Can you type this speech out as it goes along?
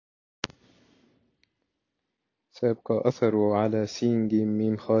سيبقى أثره على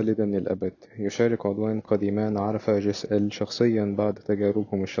س.ج.م خالدا للأبد. يشارك عضوان قديمان عرفا شخصيا بعد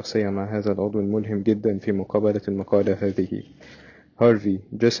تجاربهم الشخصية مع هذا العضو الملهم جدا في مقابلة المقالة هذه. هارفي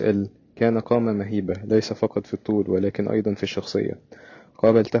كان قامة مهيبة ليس فقط في الطول ولكن أيضا في الشخصية.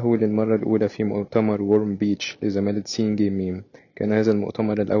 قابلته للمرة الأولى في مؤتمر وورم لزمالة س.ج.م. كان هذا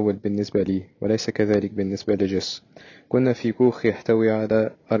المؤتمر الأول بالنسبة لي وليس كذلك بالنسبة لجيس. كنا في كوخ يحتوي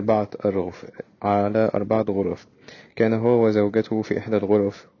على 4 غرف. كان هو وزوجته في إحدى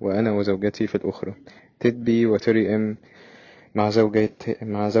الغرف وأنا وزوجتي في الأخرى. تيدبي وتري إم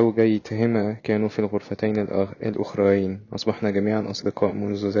مع زوجيتهما كانوا في الغرفتين الأخرين. أصبحنا جميعا أصدقاء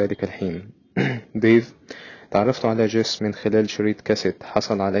منذ ذلك الحين. ديف تعرفت على جيس من خلال شريط كاسيت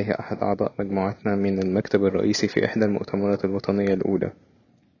حصل عليه أحد أعضاء مجموعتنا من المكتب الرئيسي في إحدى المؤتمرات الوطنية الأولى.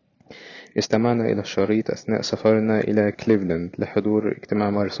 استمعنا إلى الشريط أثناء سفرنا إلى كليفلاند لحضور اجتماع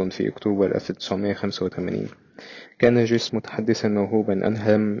ماراثون في أكتوبر 1985. كان جيس متحدثا موهوبا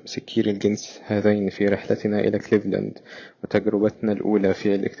ألهم سكير الجنس هذين في رحلتنا إلى كليفلاند وتجربتنا الأولى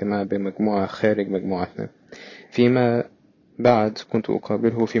في الاجتماع بمجموعة خارج مجموعتنا. فيما بعد كنت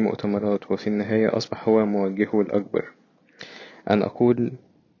أقابله في مؤتمرات وفي النهاية أصبح هو موجهه الأكبر. أن أقول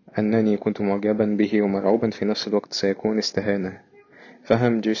أنني كنت معجبا به ومرعوبا في نفس الوقت سيكون استهانة.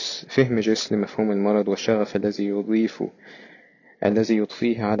 فهم جيس لمفهوم المرض والشغف الذي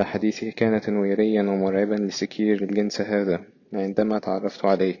يضفيه على حديثه كان تنويريا ومرعبا لسكير الجنس هذا. عندما تعرفت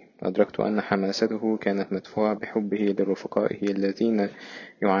عليه أدركت أن حماسته كانت مدفوعة بحبه لرفقائه الذين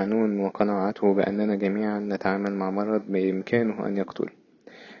يعانون وقناعته بأننا جميعا نتعامل مع مرض بإمكانه أن يقتل.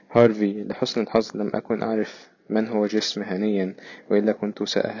 هارفي لحسن الحظ لم أكن أعرف من هو جيس مهنيا وإلا كنت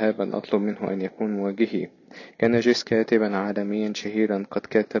سأهاب أن أطلب منه أن يكون مواجهي. كان جيس كاتبا عالميا شهيرا قد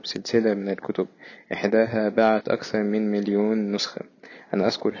كتب سلسلة من الكتب إحداها باعت أكثر من 1,000,000 نسخة. أنا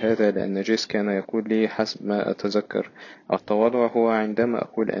أذكر هذا لأن جيس كان يقول لي حسب ما أتذكر: التواضع هو عندما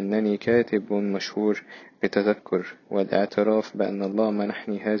أقول أنني كاتب مشهور بتذكر والاعتراف بأن الله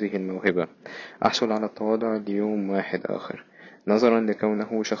منحني هذه الموهبة. أحصل على التواضع ليوم واحد آخر. نظرا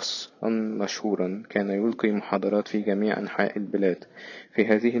لكونه شخصا مشهورا كان يلقي محاضرات في جميع أنحاء البلاد. في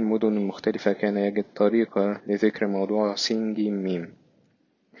هذه المدن المختلفة كان يجد طريقة لذكر موضوع س.ج.م.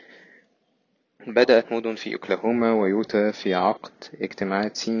 بدأت مدن في أوكلاهوما ويوتا في عقد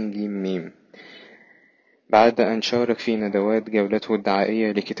اجتماعات س.ج.م. بعد أن شارك في ندوات جولته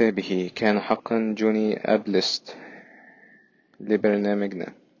الدعائية لكتابه كان حقا جوني أبلست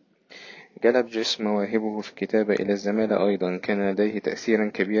لبرنامجنا. جلب جيس مواهبه في الكتابة إلى الزمالة أيضا. كان لديه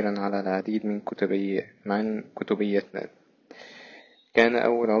تأثيرا كبيرا على العديد من كتبيتنا. كان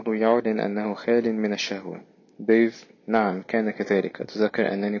أول عضو يعلن أنه خال من الشهوة. ديف: نعم كان كذلك.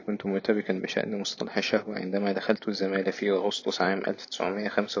 أتذكر أنني كنت مرتبكا بشأن مصطلح الشهوة عندما دخلت الزمالة في أغسطس عام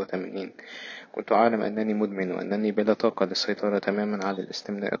 1985. كنت أعلم أنني مدمن وأنني بلا طاقة للسيطرة تماما على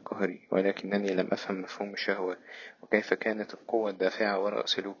الاستمناء القهري ولكنني لم أفهم مفهوم الشهوة وكيف كانت القوة الدافعة وراء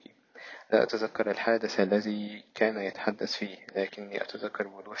سلوكي. لا أتذكر الحادث الذي كان يتحدث فيه لكني أتذكر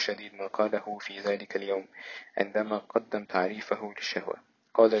بوضوح شديد ما قاله في ذلك اليوم عندما قدم تعريفه للشهوة.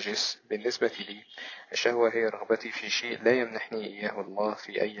 قال جيس: بالنسبة لي الشهوة هي رغبتي في شيء لا يمنحني إياه الله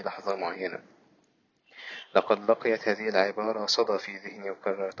في أي لحظة معينة. لقد لقيت هذه العبارة صدى في ذهني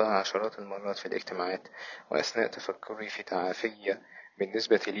وكررتها عشرات المرات في الاجتماعات وأثناء تفكري في تعافية.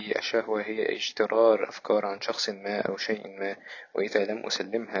 بالنسبة لي الشهوة هي اجترار أفكار عن شخص ما أو شيء ما وإذا لم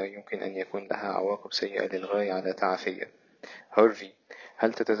أسلمها يمكن أن يكون لها عواقب سيئة للغاية على تعافية. هارفي: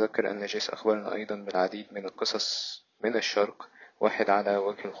 هل تتذكر أن جيس أخبرنا أيضا بالعديد من القصص من الشرق؟ واحد على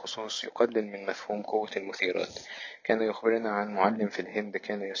وجه الخصوص يقلل من مفهوم قوة المثيرات. كان يخبرنا عن معلم في الهند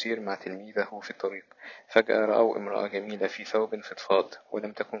كان يسير مع تلميذه في الطريق. فجأة رأوا امرأة جميلة في ثوب فضفاض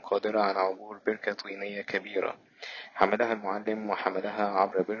ولم تكن قادرة على عبور بركة طينية كبيرة. حملها المعلم وحملها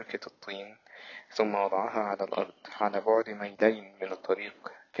عبر بركة الطين ثم وضعها على الأرض على بعد ميلين من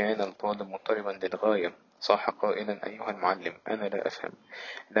الطريق. كان الطالب مضطربا للغاية. صاح قائلا: أيها المعلم، أنا لا أفهم.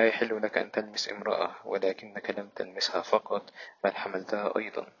 لا يحل لك أن تلمس امرأة ولكنك لم تلمسها فقط بل حملتها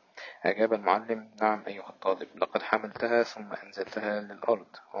أيضا. أجاب المعلم: نعم أيها الطالب، لقد حملتها ثم أنزلتها للأرض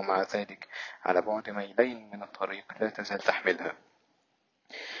ومع ذلك على بعد ميلين من الطريق لا تزال تحملها.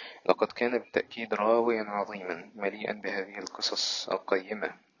 لقد كان بالتأكيد راويا عظيما مليئا بهذه القصص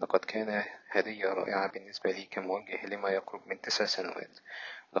القيمة. لقد كان هدية رائعة بالنسبة لي كموجه لما يقرب من 9 سنوات.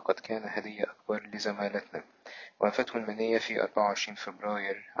 لقد كان هدية أكبر لزمالتنا. وافته المنية في 24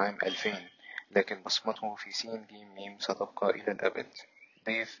 فبراير عام 2000 لكن بصمته في س.ج.م ستبقى إلى الأبد.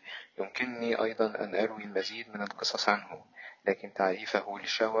 ديف: يمكنني أيضا أن أروي المزيد من القصص عنه لكن تعريفه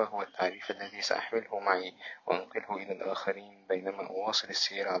للشهوة هو التعريف الذي سأحمله معي وأنقله إلى الآخرين بينما أواصل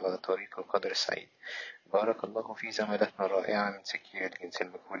السير على طريق القدر السعيد. بارك الله في زملاتنا الرائعة من سكير الجنس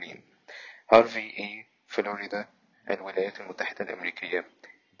المجهولين. هارفي A فلوريدا الولايات المتحدة الأمريكية.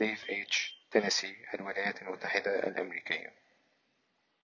 ديف H تينيسي الولايات المتحدة الأمريكية.